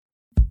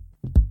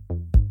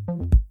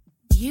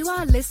You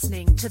are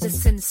listening to the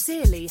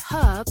Sincerely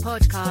Her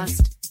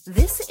podcast.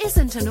 This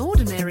isn't an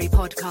ordinary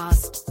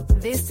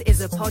podcast. This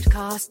is a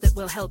podcast that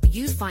will help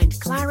you find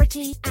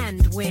clarity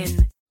and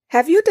win.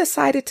 Have you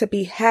decided to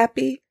be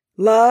happy,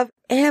 love,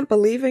 and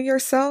believe in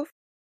yourself?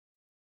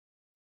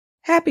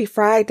 Happy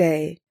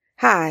Friday.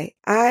 Hi,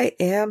 I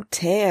am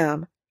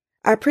Tam.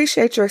 I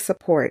appreciate your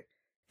support.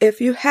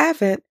 If you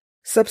haven't,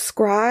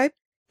 subscribe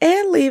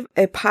and leave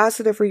a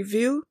positive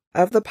review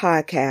of the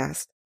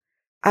podcast.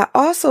 I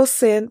also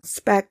send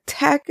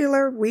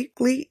spectacular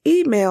weekly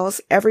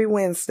emails every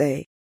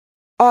Wednesday.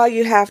 All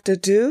you have to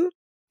do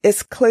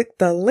is click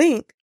the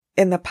link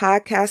in the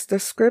podcast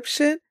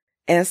description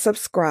and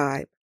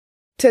subscribe.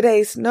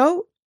 Today's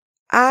note,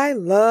 I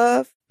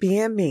love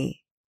being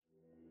me.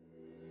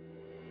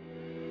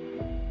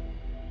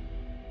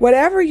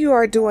 Whatever you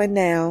are doing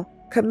now,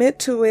 commit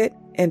to it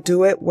and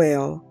do it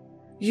well.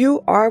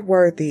 You are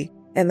worthy,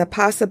 and the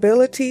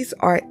possibilities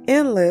are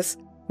endless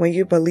when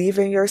you believe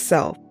in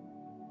yourself.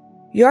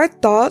 Your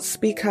thoughts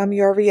become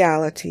your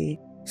reality,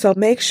 so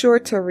make sure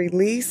to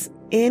release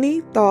any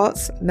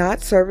thoughts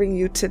not serving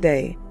you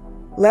today.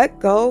 Let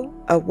go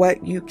of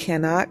what you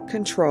cannot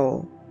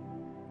control.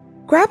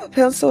 Grab a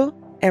pencil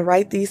and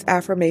write these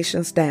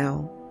affirmations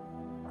down.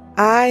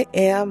 I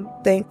am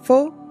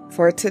thankful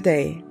for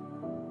today.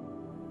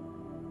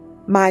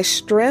 My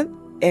strength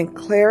and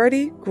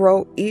clarity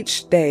grow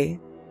each day.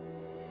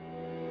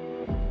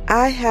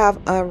 I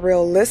have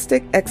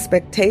unrealistic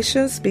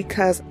expectations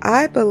because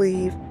I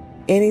believe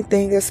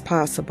anything is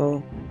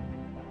possible.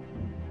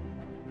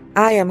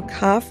 I am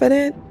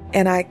confident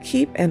and I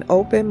keep an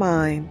open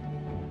mind.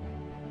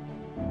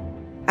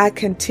 I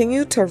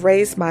continue to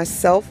raise my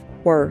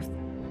self-worth.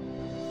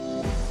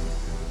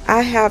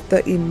 I have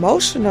the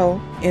emotional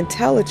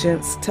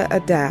intelligence to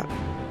adapt.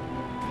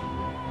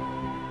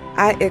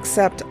 I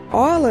accept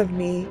all of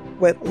me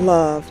with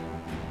love.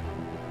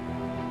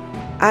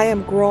 I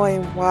am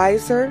growing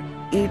wiser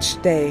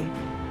each day.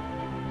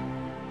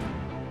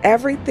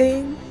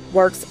 Everything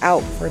works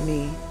out for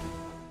me.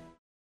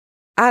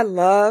 I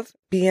love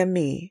being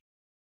me.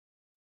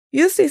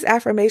 Use these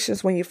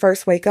affirmations when you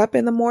first wake up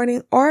in the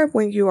morning or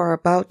when you are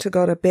about to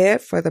go to bed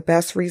for the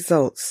best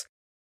results.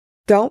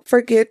 Don't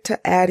forget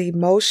to add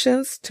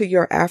emotions to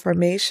your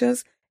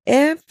affirmations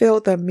and feel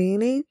the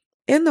meaning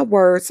in the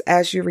words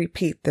as you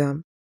repeat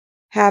them.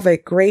 Have a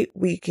great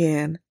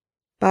weekend.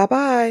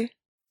 Bye-bye.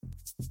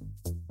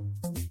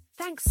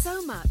 Thanks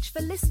so much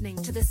for listening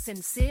to the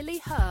Sincerely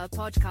Her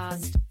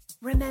podcast.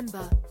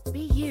 Remember,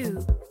 be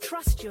you,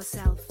 trust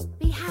yourself,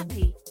 be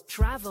happy,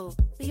 travel,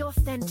 be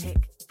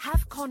authentic,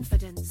 have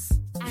confidence,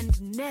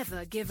 and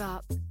never give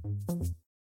up.